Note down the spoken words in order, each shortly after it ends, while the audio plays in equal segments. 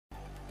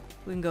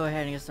We can go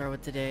ahead and get started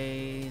with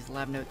today's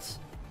lab notes.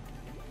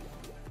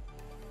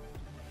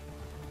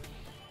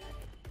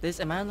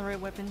 Am I on the right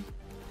weapon?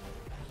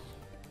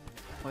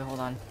 Wait, hold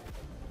on.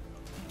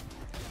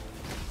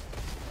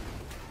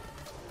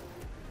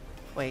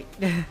 Wait.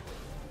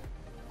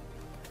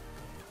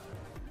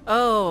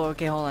 Oh,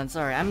 okay, hold on,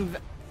 sorry. I'm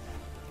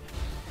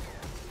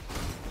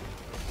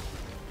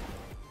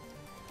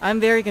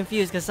very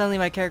confused because suddenly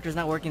my character's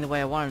not working the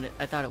way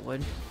I thought it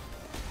would.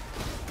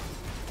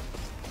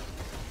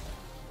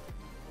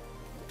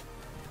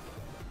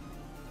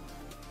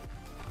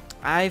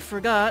 I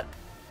forgot.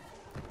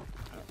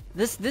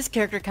 This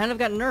character kind of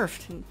got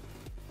nerfed.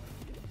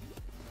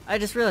 I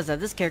just realized that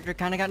this character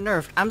kind of got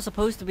nerfed. I'm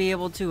supposed to be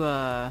able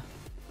to,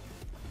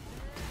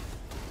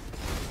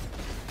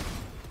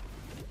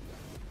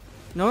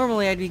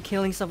 normally I'd be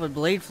killing stuff with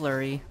Blade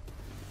Flurry.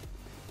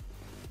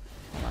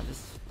 Hold on,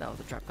 that was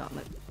a trap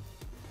gauntlet.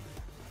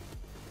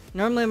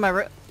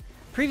 Normally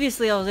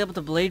previously I was able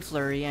to Blade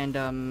Flurry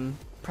and,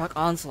 proc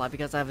Onslaught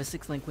because I have a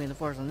 6-link Queen of the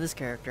Forest on this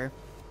character.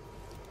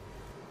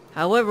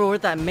 However,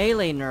 with that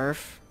melee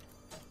nerf,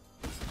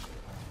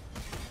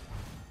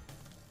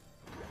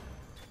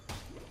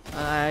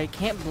 you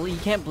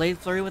can't Blade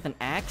Flurry with an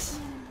axe?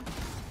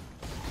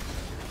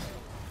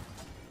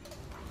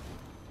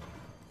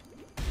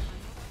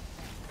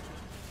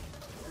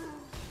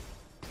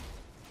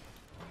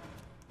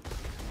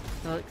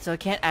 So I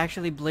can't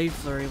actually Blade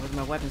Flurry with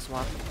my weapon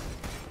swap.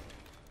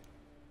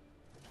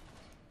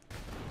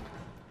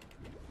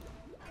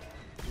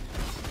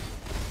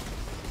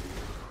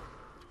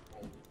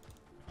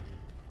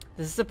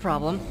 This is the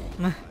problem.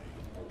 This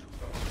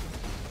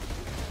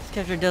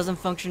character doesn't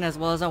function as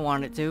well as I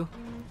want it to.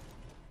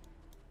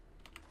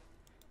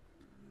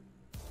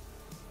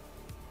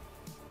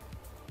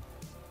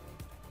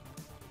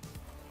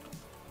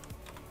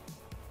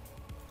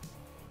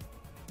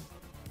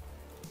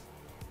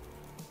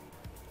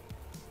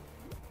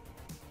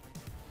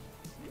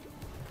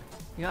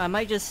 Yeah, I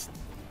might just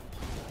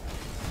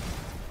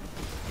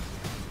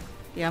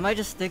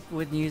stick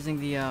with using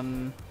the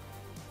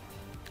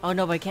oh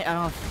no, but I can't. I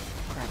don't have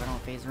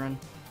phase run.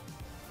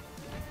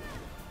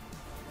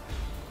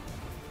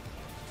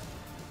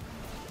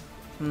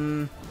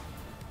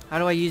 How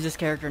do I use this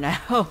character now?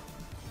 How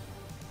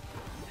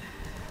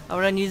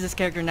would I use this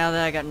character now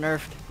that I got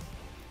nerfed?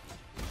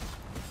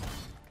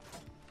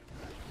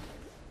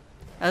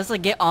 I just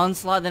like get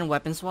Onslaught then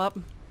weapon swap.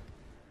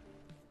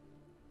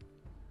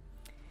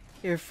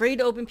 You're afraid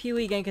to open POE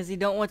again because you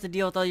don't want to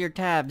deal with all your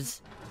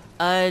tabs.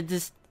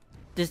 Just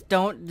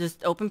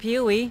open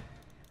POE,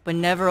 but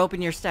never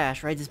open your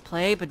stash, right? Just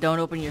play, but don't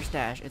open your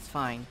stash. It's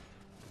fine.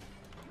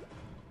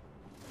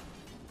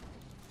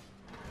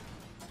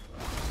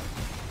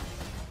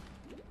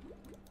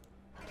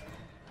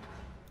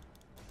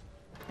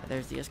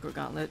 There's the escort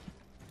gauntlet.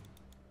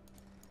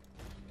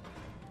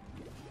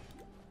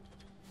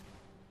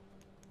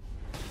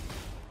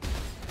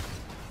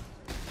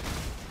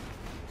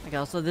 Okay,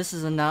 also this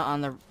is not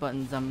on the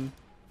buttons I'm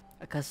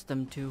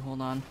accustomed to.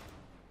 Hold on.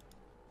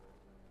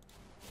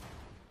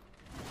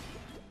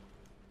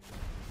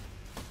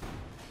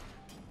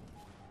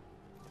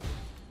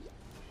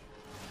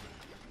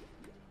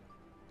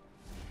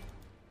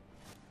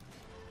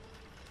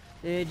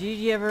 Did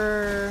GG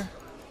ever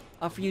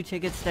offer you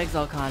tickets to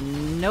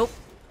ExileCon? Nope.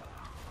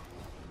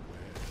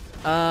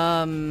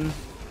 I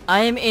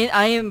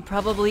am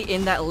probably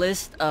in that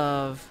list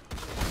of.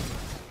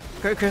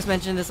 Chris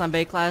mentioned this on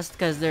Bay Class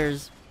because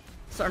there's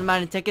a certain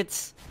amount of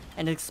tickets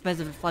and it's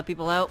expensive to fly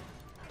people out,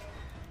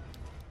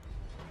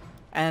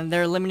 and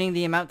they're limiting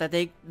the amount that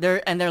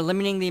they're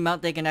limiting the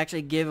amount they can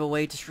actually give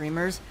away to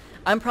streamers.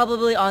 I'm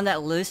probably on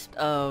that list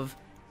of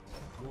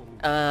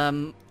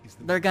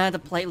they're gonna have to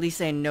politely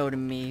say no to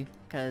me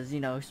because, you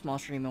know, small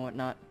stream and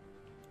whatnot.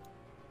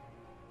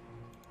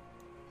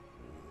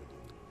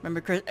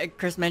 Remember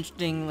Chris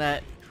mentioning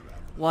that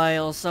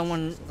while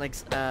someone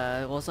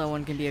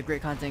can be a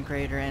great content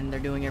creator and they're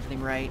doing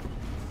everything right,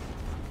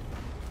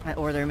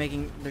 or they're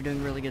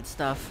doing really good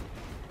stuff,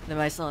 they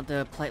might still have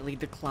to politely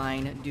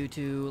decline due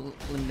to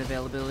limited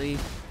availability.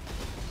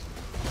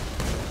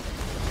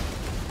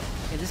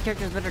 Okay, this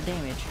character has better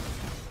damage.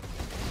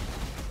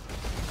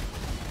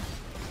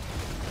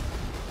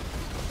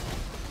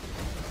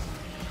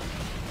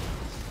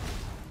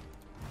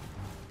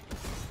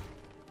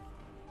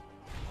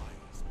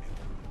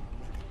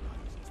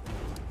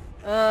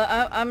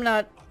 I'm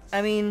not,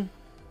 I mean,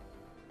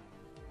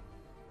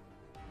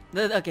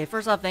 okay,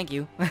 first off, thank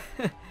you.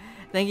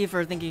 Thank you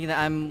for thinking that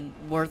I'm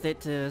worth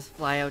it to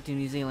fly out to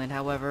New Zealand.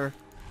 However,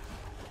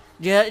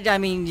 yeah, I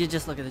mean, you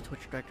just look at the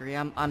Twitch directory.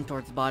 I'm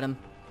towards the bottom.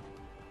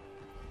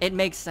 It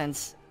makes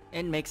sense.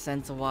 It makes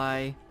sense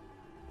why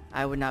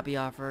I would not be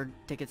offered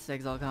tickets to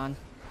ExileCon.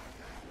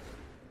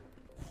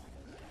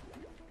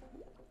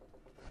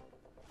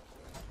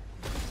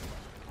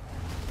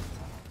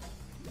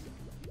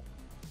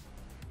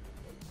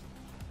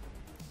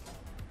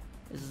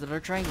 This is the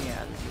dirt train?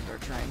 Yeah, this is the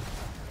dirt train.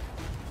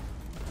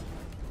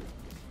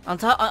 On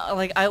top,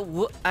 like, I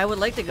would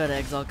like to go to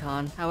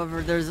ExileCon.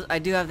 However, I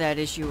do have that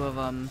issue of,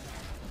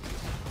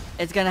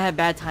 it's gonna have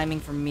bad timing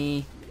for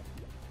me.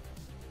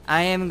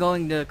 I am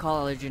going to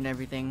college and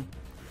everything,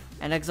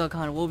 and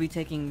ExileCon will be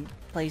taking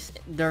place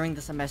during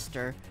the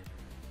semester.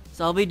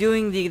 So I'll be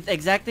doing the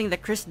exact thing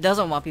that Chris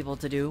doesn't want people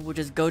to do, which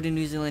is go to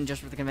New Zealand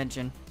just for the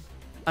convention.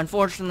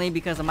 Unfortunately,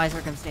 because of my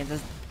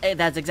circumstances,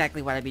 that's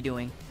exactly what I'd be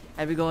doing.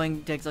 I'd be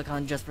going to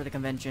ExileCon just for the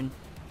convention,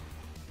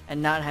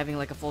 and not having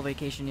like a full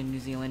vacation in New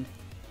Zealand.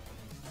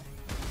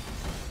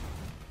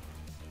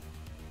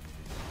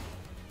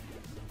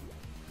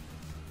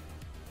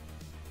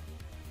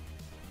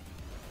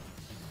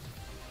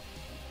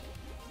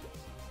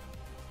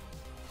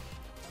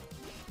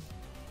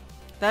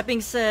 That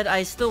being said,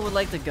 I still would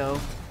like to go,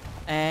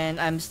 and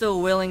I'm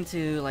still willing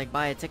to like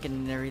buy a ticket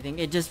and everything.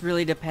 It just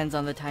really depends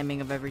on the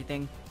timing of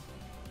everything.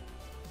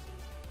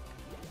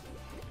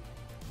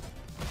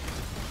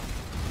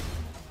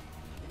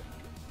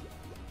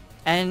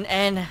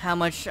 And how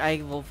much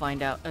I will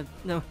find out.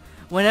 No,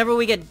 whenever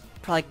we get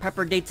like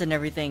prepper dates and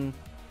everything,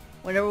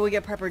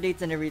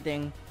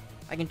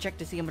 I can check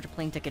to see how much a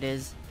plane ticket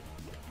is,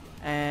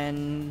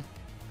 and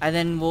I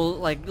then will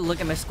like look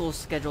at my school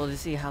schedule to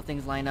see how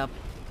things line up.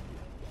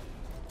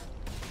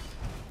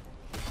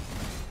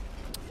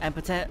 And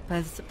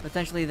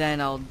potentially then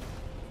I'll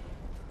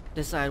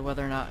decide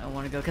whether or not I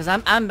want to go. Because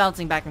I'm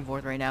bouncing back and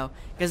forth right now.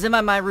 Because in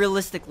my mind,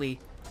 realistically,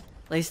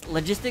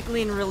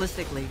 logistically and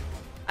realistically,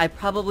 I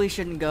probably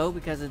shouldn't go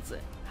because it's,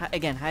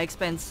 again, high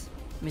expense,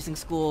 missing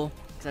school,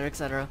 etc.,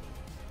 etc.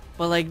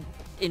 But like,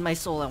 in my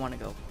soul, I want to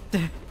go.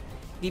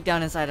 Deep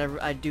down inside,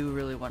 I do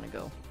really want to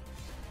go.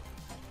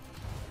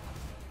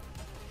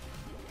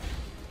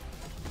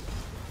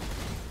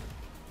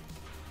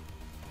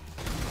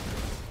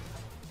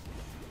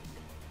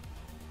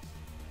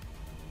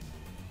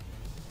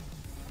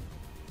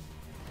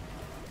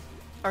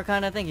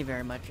 Arcana, thank you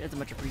very much. It's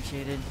much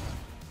appreciated.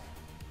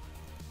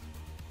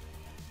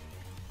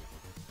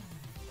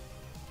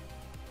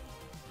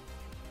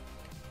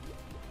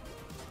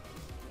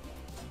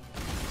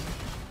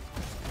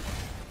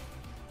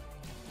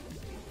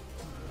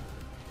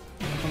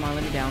 Come on,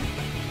 let me down.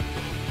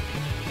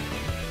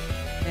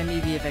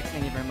 MEVFX,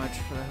 thank you very much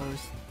for the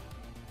host.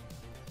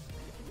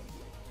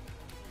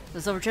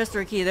 The silver chest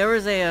or key? There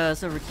was a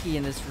silver key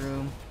in this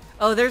room.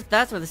 Oh,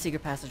 that's where the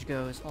secret passage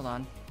goes. Hold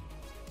on.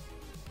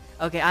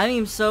 Okay, I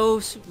am so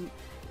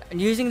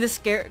using this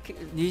character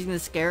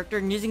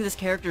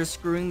is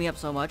screwing me up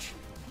so much.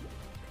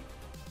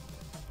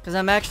 Cause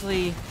I'm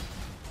actually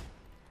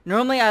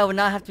normally I would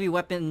not have to be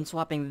weapon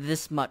swapping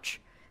this much.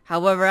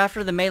 However,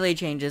 after the melee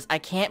changes, I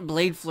can't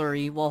blade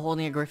flurry while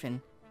holding a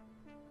griffin.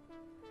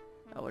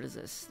 Oh, what is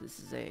this? This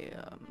is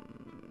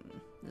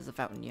a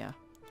fountain, yeah.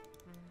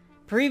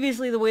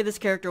 Previously, the way this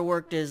character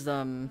worked is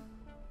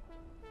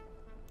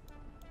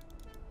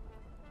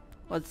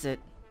what's it?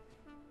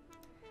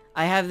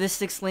 I have this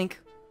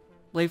 6-link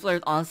Blade Flurry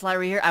Onslaught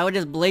right here. I would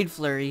just Blade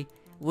Flurry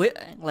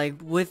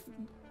with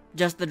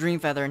just the Dream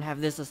Feather and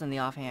have this just in the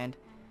offhand.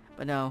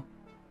 But no.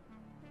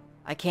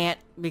 I can't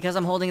because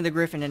I'm holding the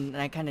Griffin and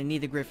I kind of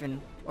need the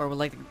Griffin, or would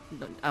like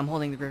I'm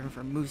holding the Griffin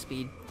for move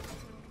speed.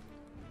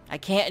 I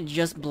can't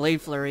just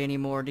Blade Flurry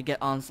anymore to get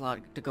Onslaught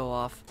to go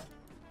off.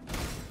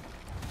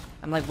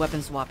 I'm like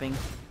weapon swapping.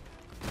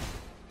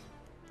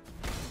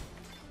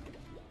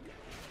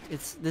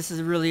 This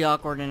is really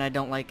awkward and I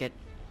don't like it.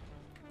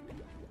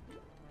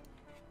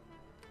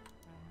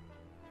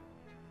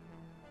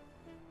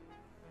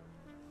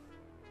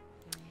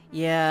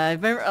 Yeah, I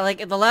remember,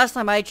 like, the last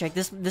time I checked,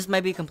 this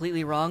might be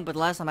completely wrong, but the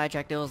last time I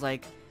checked, it was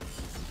like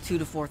 $2,000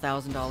 to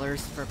 $4,000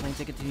 for a plane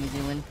ticket to New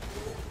Zealand.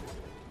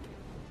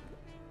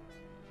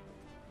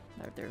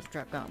 There's a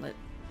Trap Gauntlet.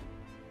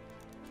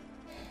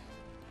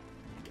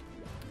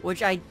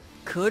 Which I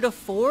could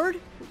afford?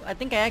 I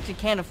think I actually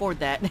can afford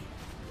that.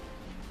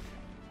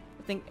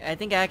 I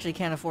think I actually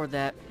can afford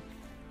that.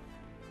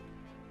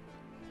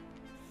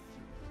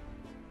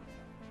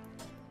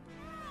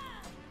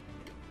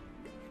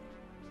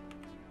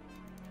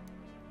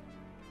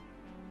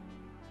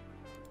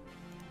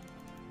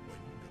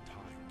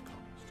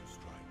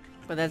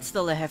 But that's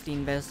still a hefty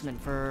investment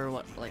for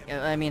what, like,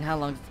 I mean, how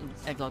long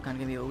is ExileCon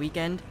gonna be? A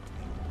weekend?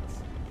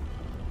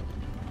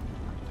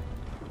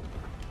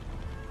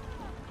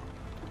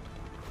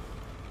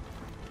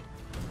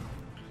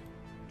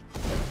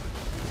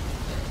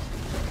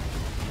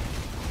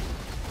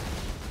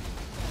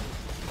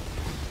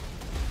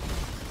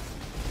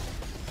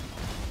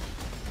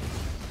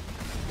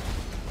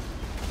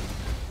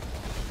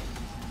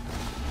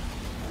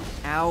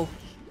 Ow.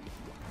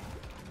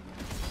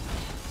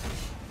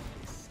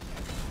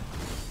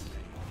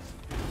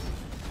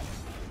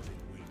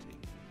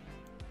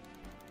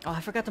 Oh, I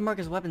forgot to mark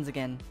his weapons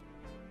again.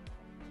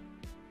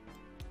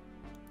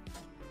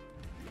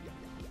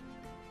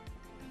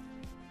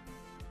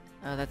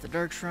 Oh, that's a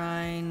Dark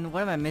Shrine.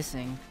 What am I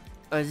missing?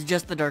 Oh, it's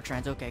just the Dark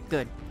Shrines. Okay,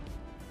 good.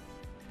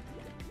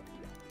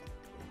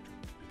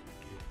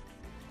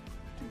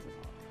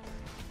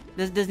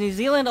 Does New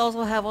Zealand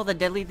also have all the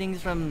deadly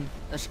things from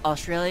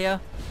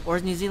Australia? Or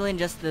is New Zealand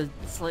just the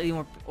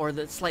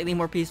slightly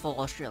more peaceful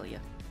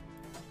Australia?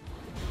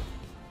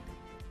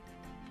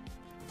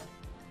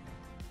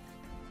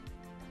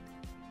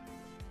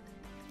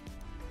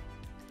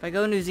 If I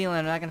go to New Zealand,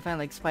 I'm not gonna find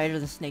like spiders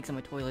and snakes in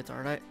my toilets,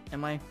 alright?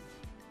 Am I?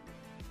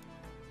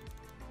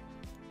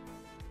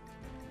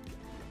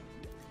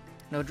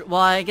 No,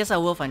 well, I guess I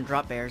will find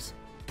drop bears.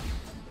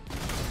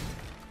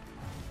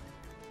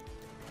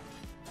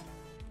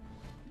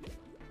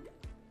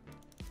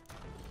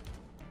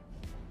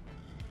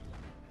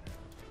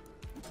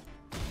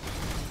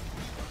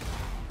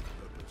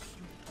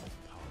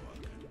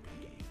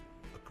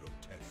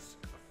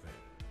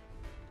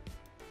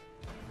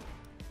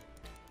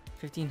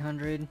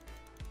 $1,500.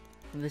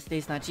 This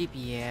state's not cheap.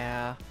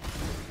 Yeah.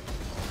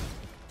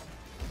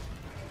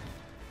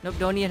 Nope,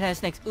 don't need to have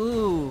snakes.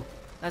 Ooh,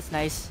 that's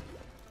nice.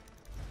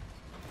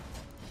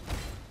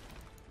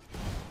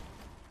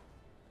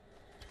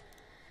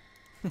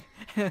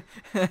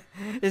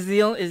 Is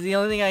the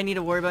only thing I need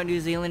to worry about in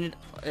New Zealand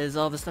is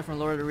all the stuff from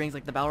Lord of the Rings,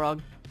 like the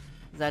Balrog?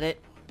 Is that it?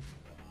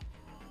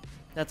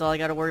 That's all I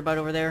gotta worry about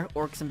over there?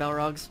 Orcs and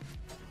Balrogs?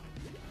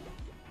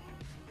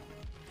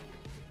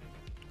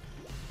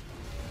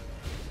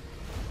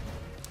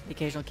 The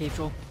occasional cave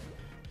troll.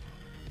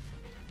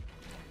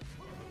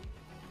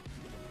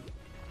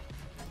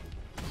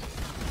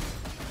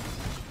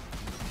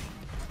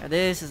 Now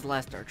this is the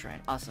last dark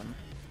shrine. Awesome.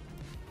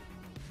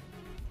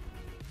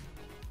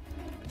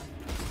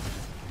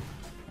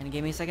 And it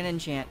gave me a second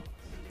enchant.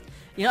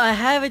 You know, I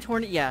have a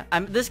tornado. Yeah,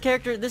 this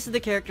is the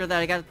character that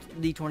I got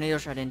the tornado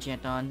shot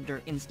enchant on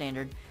in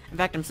standard. In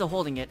fact, I'm still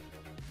holding it.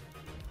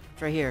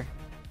 It's right here.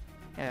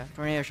 Yeah,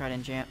 tornado shot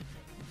enchant.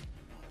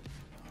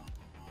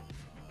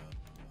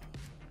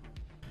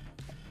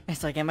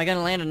 It's like, am I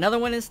gonna land another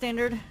one in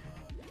standard?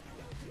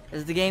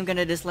 Is the game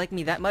gonna dislike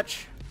me that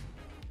much?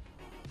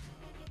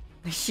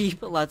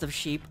 Sheep, lots of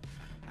sheep.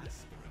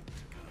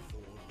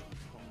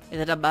 Is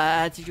it a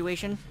bad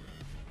situation?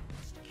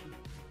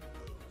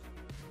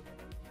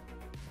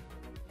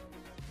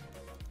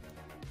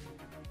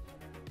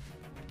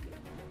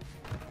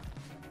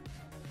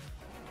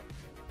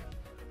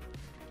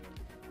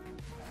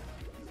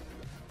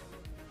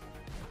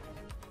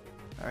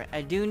 Alright,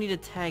 I do need to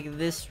tag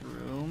this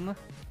room.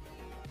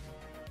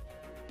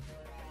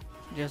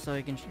 Just so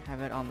I can have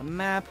it on the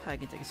map. I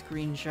can take a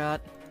screenshot.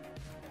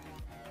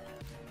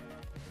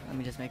 Let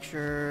me just make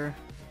sure.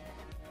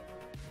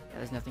 Yeah,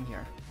 there's nothing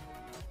here.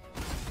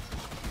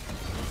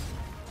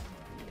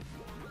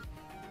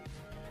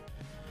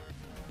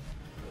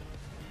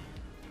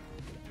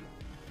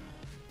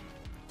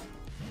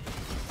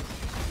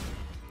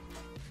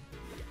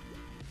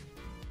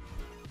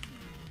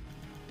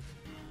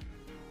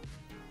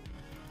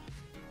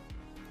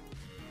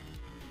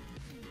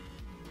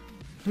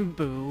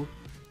 Boo.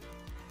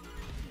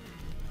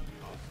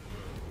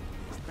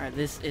 Alright,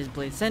 this is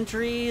Blade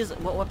Sentries.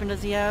 What weapon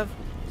does he have?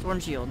 Sword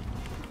and Shield.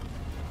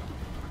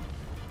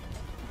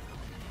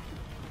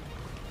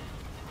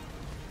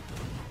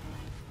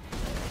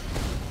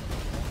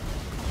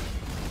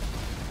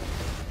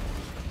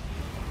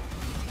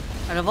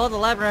 Out of all the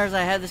lab runners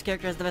I had, this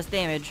character has the best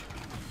damage.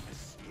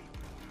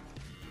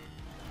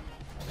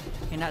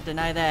 Cannot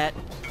deny that.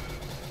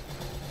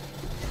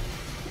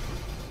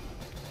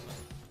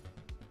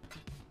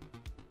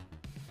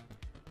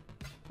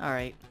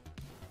 Alright.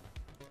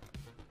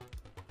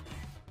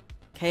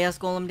 Chaos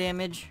Golem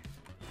damage.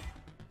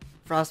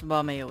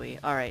 Frostbomb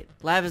AoE. Alright.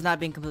 Lab is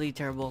not being completely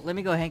terrible. Let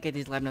me go ahead and get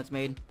these lab notes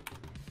made.